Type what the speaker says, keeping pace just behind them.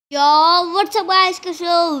यो WhatsApp guys, कैसे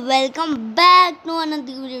हो? Welcome back to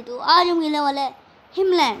another video. आज हम खेलने वाले हैं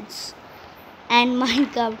हिमलैंड्स एंड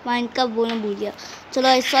माइनक्राफ्ट बोलना भूल गया।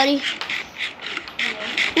 चलो सॉरी।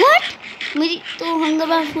 व्हाट? मेरी तो हंगर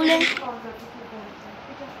बार फुल है।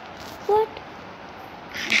 What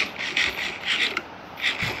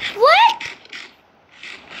what?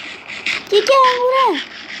 ये क्या हो रहा है?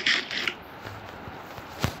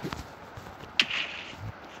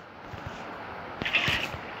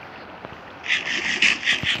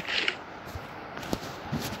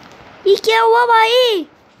 ये क्या हुआ भाई?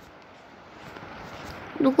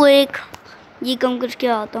 रुको, एक ये कम करके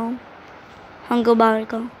आता हूँ हंगर बार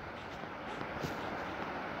का।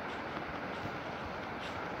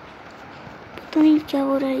 पता नहीं क्या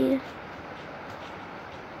हो रहा है ये।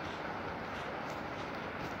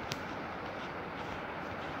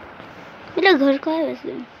 मेरा घर कहाँ है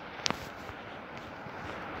वैसे?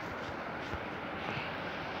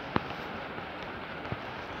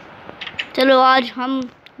 चलो आज हम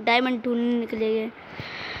डायमंड ढूंढने निकलेंगे।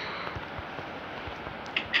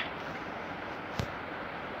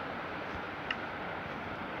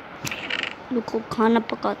 रुको, खाना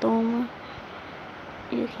पकाता हूँ मैं।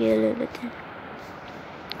 एक ये ले लेते हैं।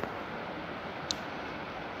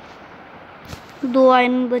 2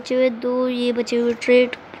 आयरन बचे हुए, 2 ये बचे हुए।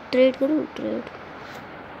 ट्रेड करो, ट्रेड।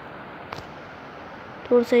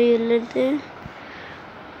 थोड़ा सा ये लेते हैं,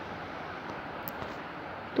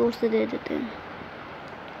 तो से दे देते हैं।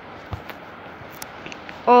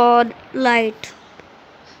 और लाइट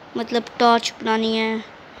मतलब टॉर्च बनानी है।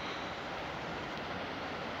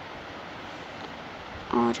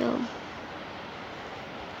 आ जाओ।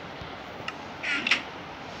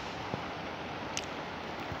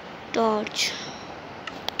 टॉर्च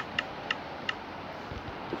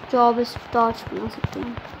 24 टॉर्च बना सकते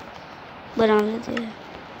हैं, बना लेते हैं।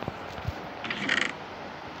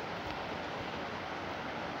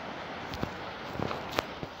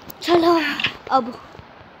 चलो अब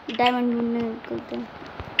डायमंड ढूंढने निकलते हैं।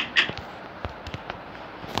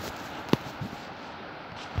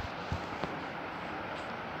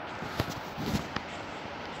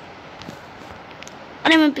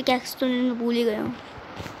 अरे मैं पिकैक्स तो भूल ही गया हूँ।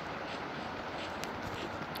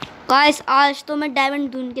 गाइस आज तो मैं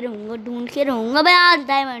डायमंड ढूंढ के रहूँगा भाई। आज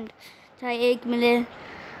डायमंड चाहे एक मिले,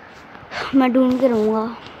 मैं ढूंढ के रहूँगा।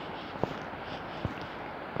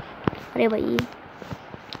 अरे भाई,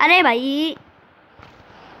 अरे भाई,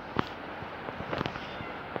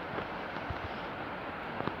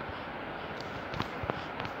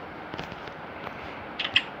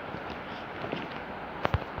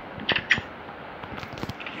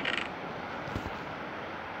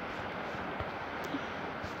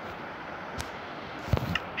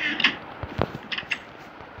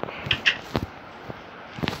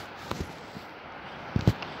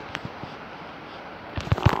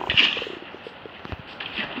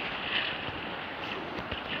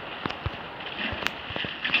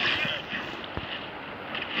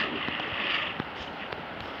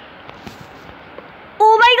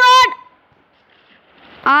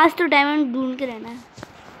 आज तो डायमंड ढूंढ के रहना है।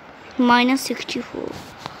 -64।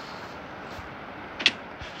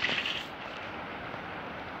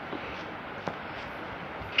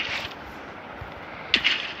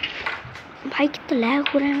 भाई कितना लैग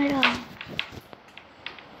हो रहा है मेरा।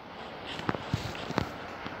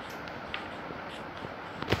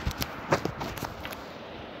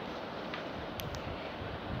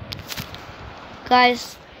 गाइस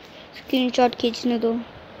स्क्रीनशॉट खींचने दो।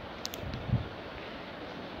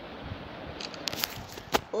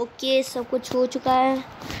 ओके, सब कुछ हो चुका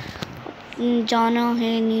है। जाना है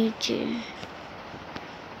नीचे।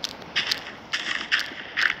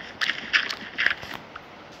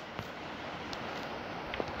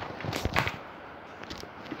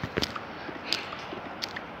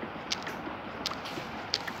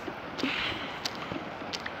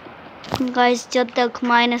 गाइस जब तक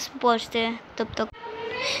माइनस पहुंचते हैं तब तक।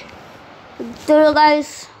 तो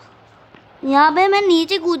गाइस यहाँ पे मैं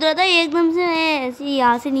नीचे कूद रहा था, एकदम से ऐसे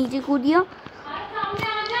यहाँ से नीचे कूद गया।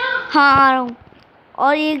 हाँ आ रहा हूँ।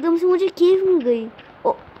 और एकदम से मुझे केव मिल गई।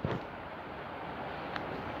 ओ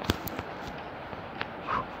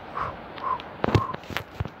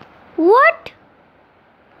व्हाट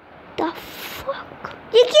द फक,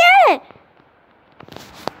 ये क्या है?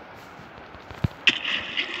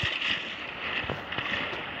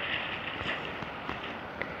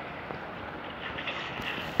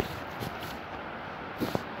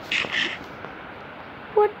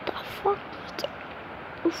 What the fuck?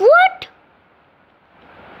 What?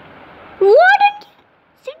 What?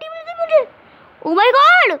 City मिल गई मुझे। Oh my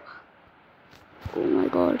god! Oh my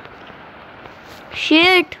god!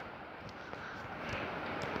 Shit!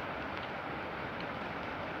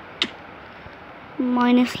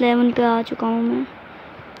 -11 पे आ चुका हूँ मैं।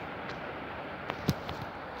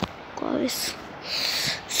 गाइस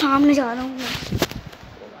सामने जा रहा हूँ मैं।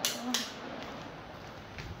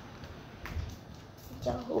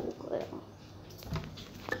 क्या हो गया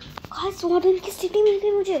गाइस? वार्डन की सिटी मिल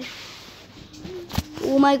गई मुझे।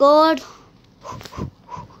 ओ माय गॉड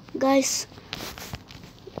गाइस,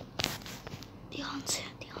 ध्यान से।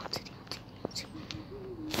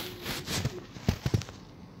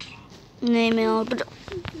 नहीं मैं आउट।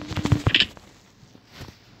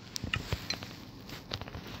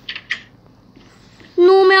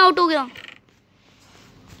 नो मैं आउट हो गया।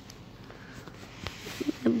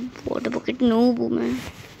 वाटर बकेट नूब हूँ मैं।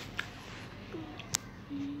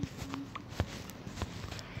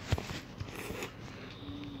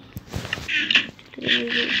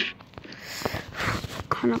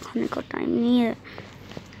 खाना खाने का टाइम नहीं है।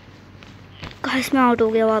 गाइस मैं आउट हो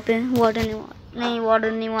गया वहाँ पे।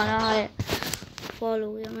 वार्डन नहीं मारा है। फॉल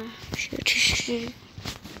हो गया मैं। शिट।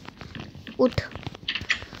 उठ।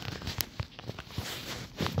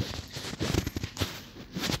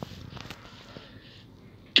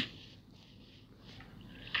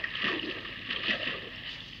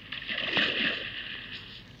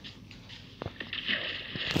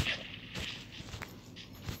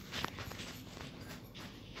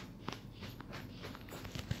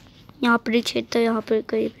 यहाँ पर ही छेदता, यहाँ पर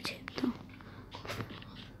कहीं भी छेदता।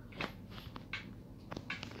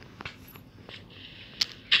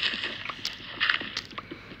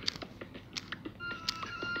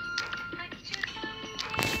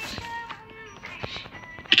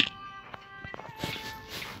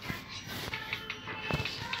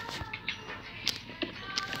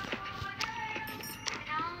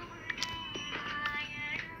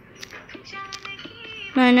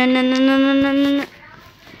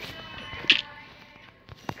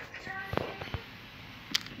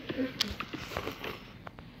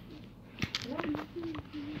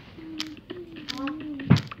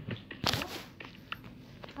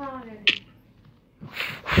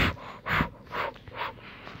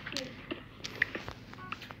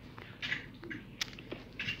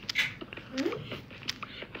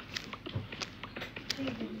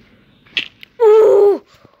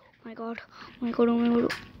 नहीं। माय गॉड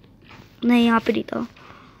नहीं, यहाँ पे नहीं था।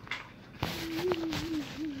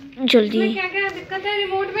 जल्दी। क्या दिक्कत है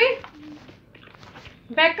रिमोट में?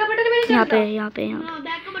 बैक का बटन भी नहीं यहाँ चलता। पे हाँ,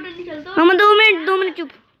 बैक का बटन नहीं चलता। हाँ 2 मिनट चुप।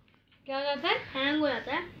 क्या हो जाता है? हैंग हो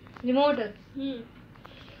जाता है रिमोट।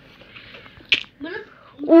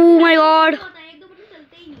 मतलब ओह माय गॉड, 1-2 बटन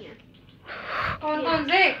चलते ही नहीं है। कौन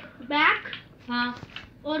से? बैक। हाँ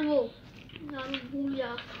और वो भूल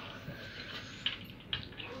जा।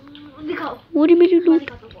 दिखाओ। पूरी मेरी लूट।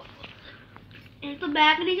 एक तो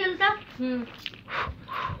बैक नहीं चलता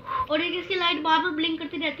और एक इसकी लाइट बार बार ब्लिंक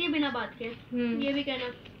करती रहती है बिना बात के। ये भी कहना।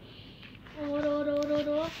 और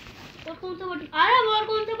कौन सा बटन? और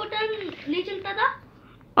कौन सा बटन नहीं चलता था?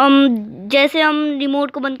 जैसे हम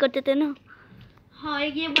रिमोट को बंद करते थे ना। हाँ,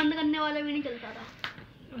 एक ये बंद करने वाला भी नहीं चलता था।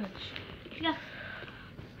 अच्छा।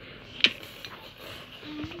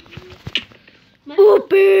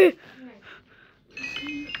 ओपे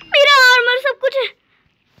मेरा आर्मर सब कुछ है।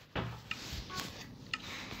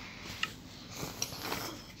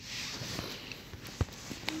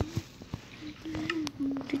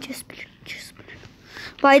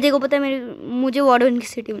 भाई देखो, पता है मुझे वार्डन की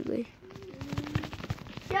सिटी मिल गई।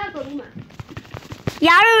 क्या करूं मैं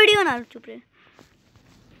यार? मैं वीडियो बना, चुप रहे।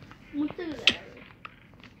 मुझसे मिल जाएगा।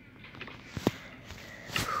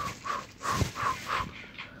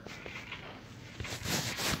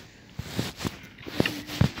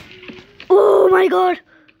 ओह माय गॉड,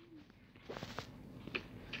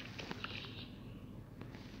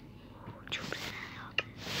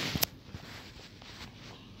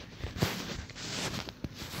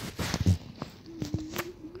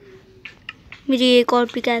 मेरी एक और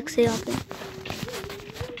पिकैक्स है यहाँ पे।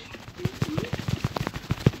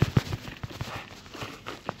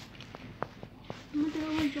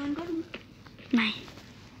 नहीं,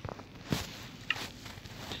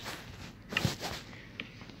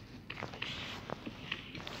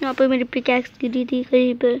 यहाँ पे मेरी पिकैक्स गिरी थी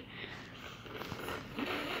कहीं पे।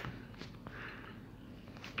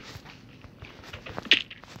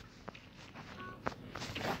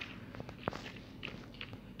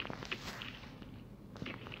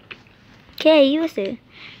 क्या है ये वैसे?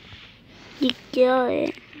 ये क्या है?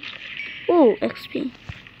 ओह एक्सपी।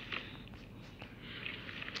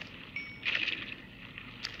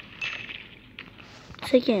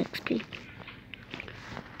 सही है एक्सपी।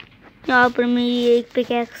 यहाँ पर मेरी एक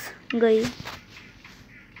पिकैक्स गई।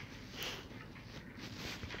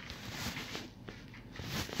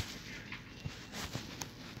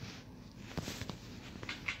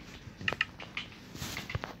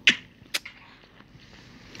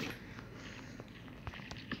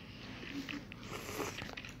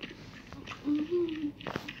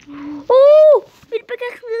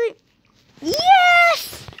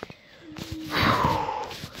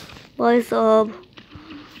 भाई साहब,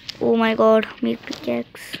 ओ माय गॉड, मेरी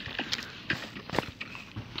पिकैक्स।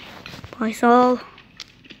 भाई साहब,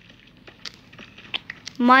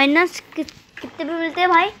 माइनस कितने पे मिलते हैं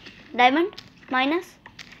भाई डायमंड? माइनस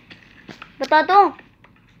बता दो।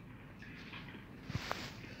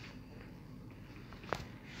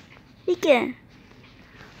 ठीक है,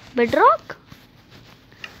 बेडरॉक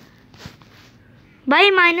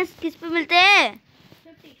भाई माइनस किस पे मिलते हैं?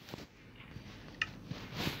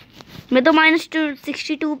 मैं तो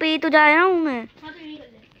 -62 पे ही तो जा रहा हूँ मैं। हाँ तो यही कर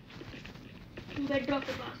ले, बेडरॉक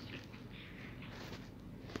के पास।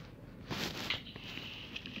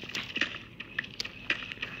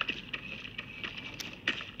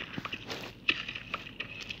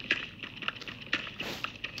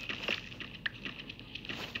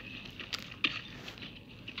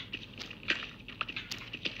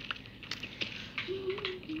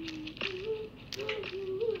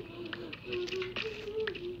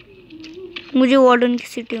 मुझे वार्डन की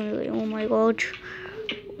सिटी मिल गई। Oh my God,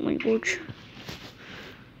 oh my God.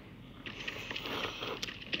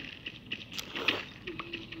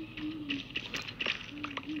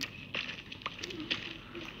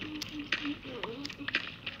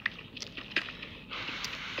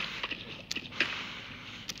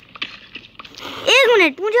 एक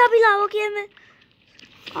मिनट, मुझे अभी लावा किया मैं।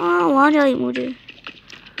 हाँ वहां जाई मुझे।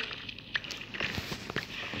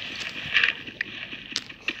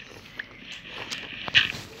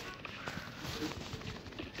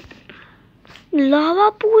 लावा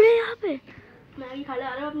पूरे यहाँ पे। मैगी खा ले,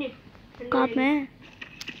 आ रहा हूँ अपनी। कहाँ पे है?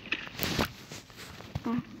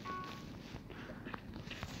 हाँ।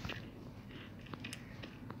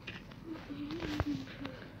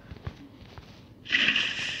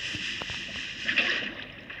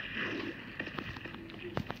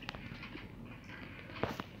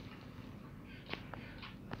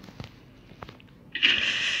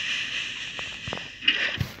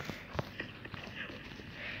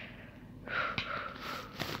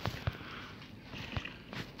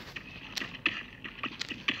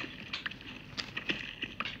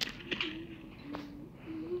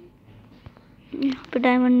 यहाँ पे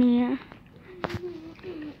डायमंड नहीं है।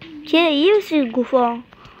 ये उसी गुफा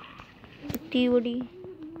इतनी बड़ी।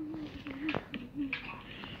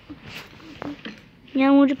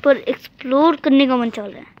 यहाँ मुझे पर एक्सप्लोर करने का मन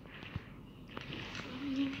चल रहा है,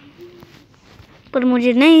 पर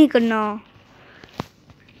मुझे नहीं करना।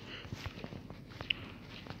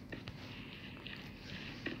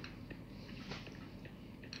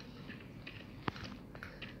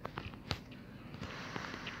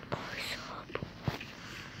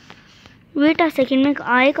 वेट अ सेकंड, में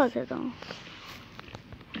आए कहाँ से था?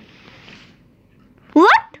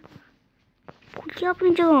 व्हाट? क्या अपनी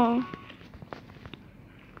जगह?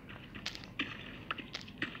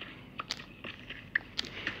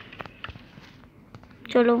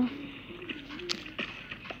 चलो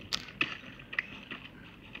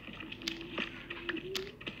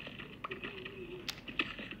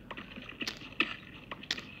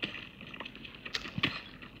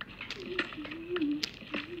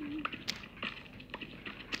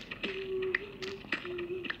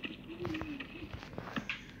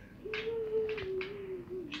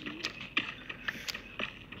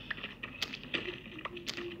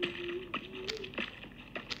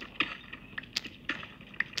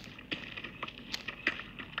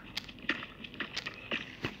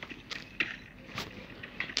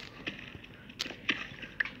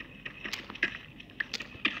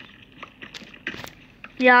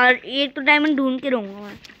यार, एक तो डायमंड ढूंढ के रहूंगा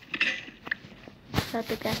मैं।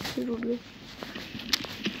 तो कैसे टूट गई?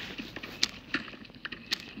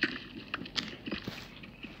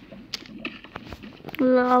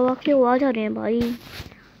 लावा की आवाज आ रही है भाई,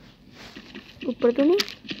 ऊपर तो नहीं?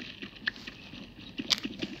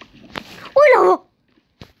 ओ लावा!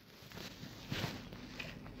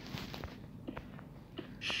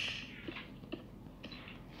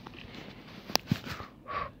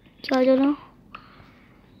 क्या चला?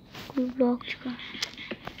 कोई ब्लॉक चुका।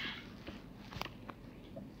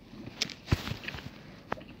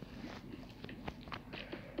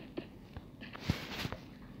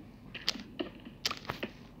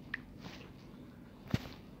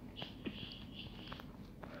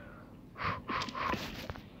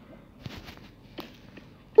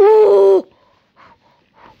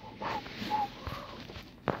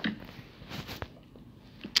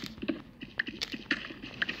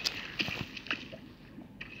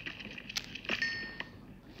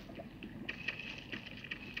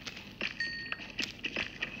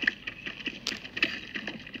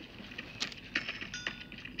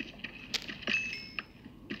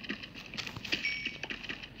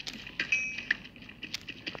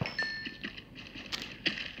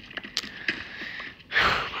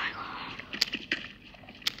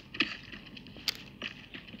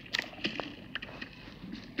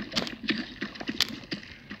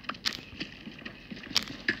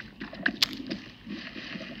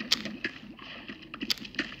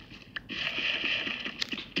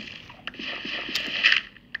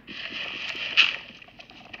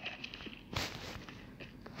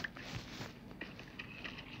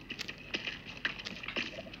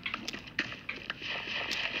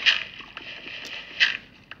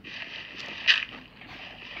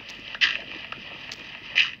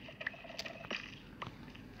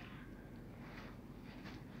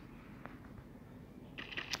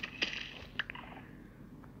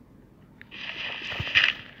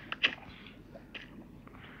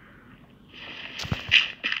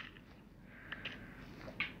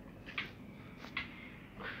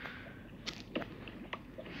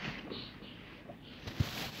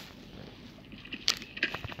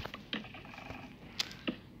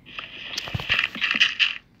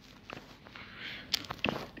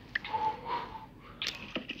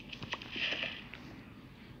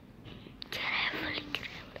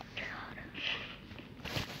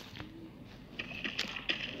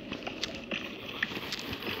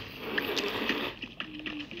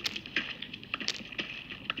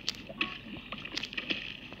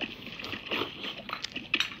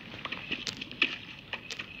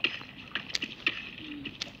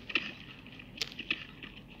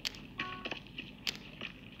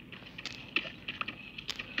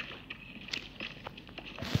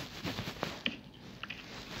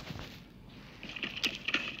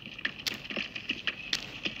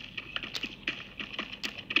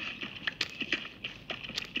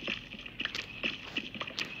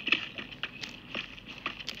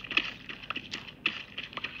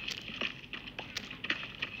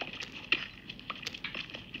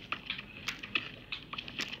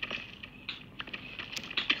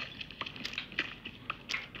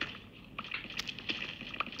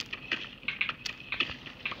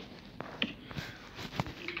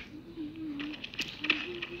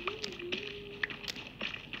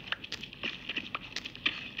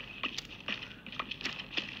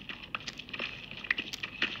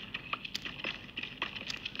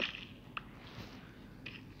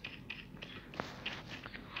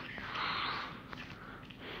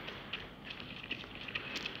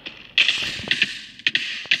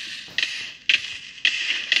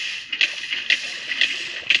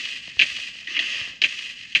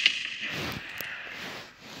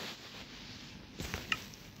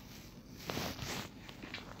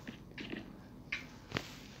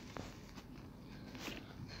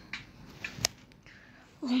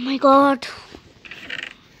 Oh my God.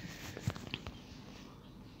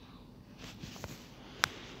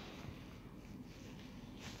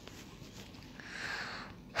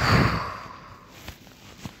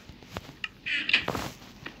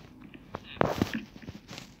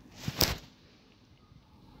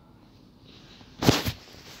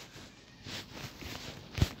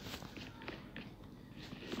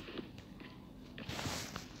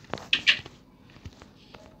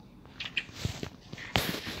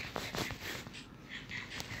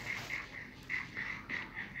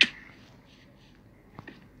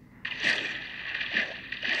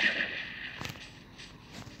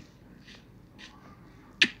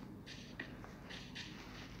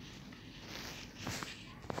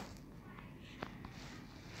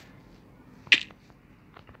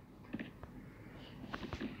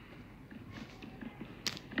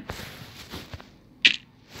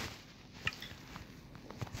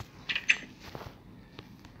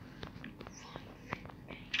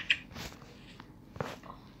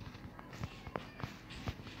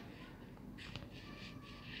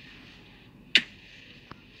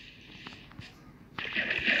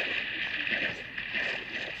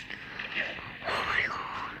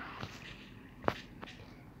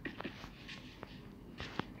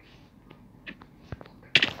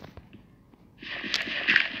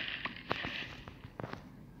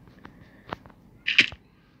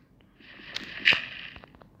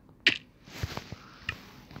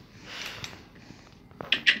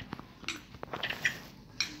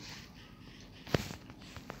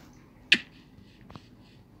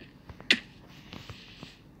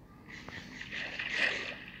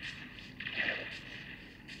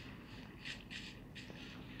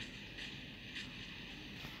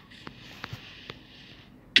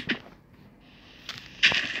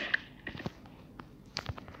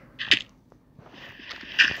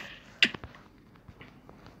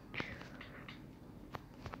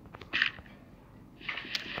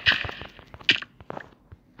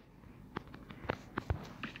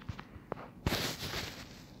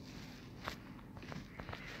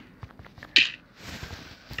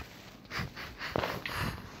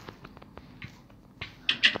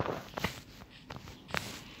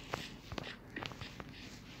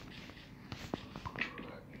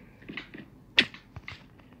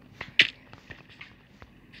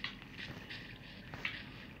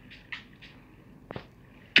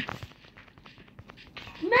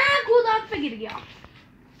 पे गिर गया।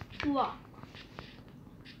 वाह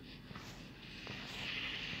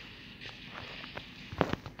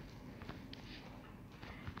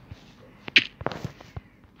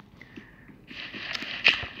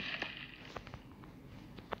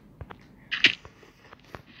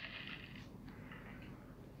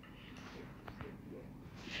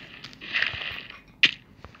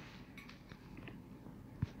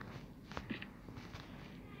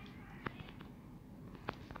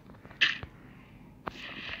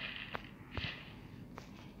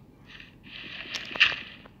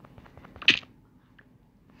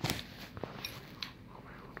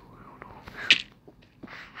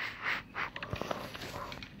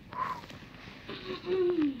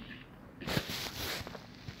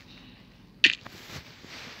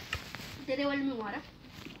तेरे वर्ल्ड में मारा,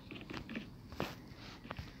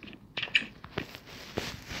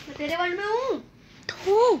 मैं तेरे वर्ल्ड में हूँ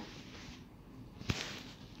तो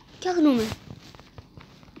क्या करूँ मैं?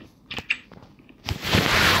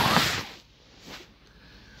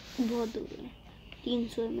 बहुत दूर है,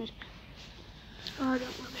 300 है मेरे। आ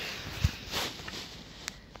जाऊँगा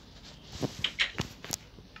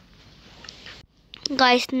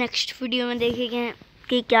गाइस, नेक्स्ट वीडियो में देखेंगे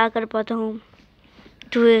कि क्या कर पाता हूँ।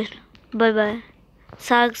 तो फिर बाय बाय।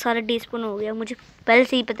 सारा टीस्पून हो गया, मुझे पहले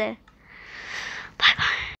से ही पता है। Bye bye.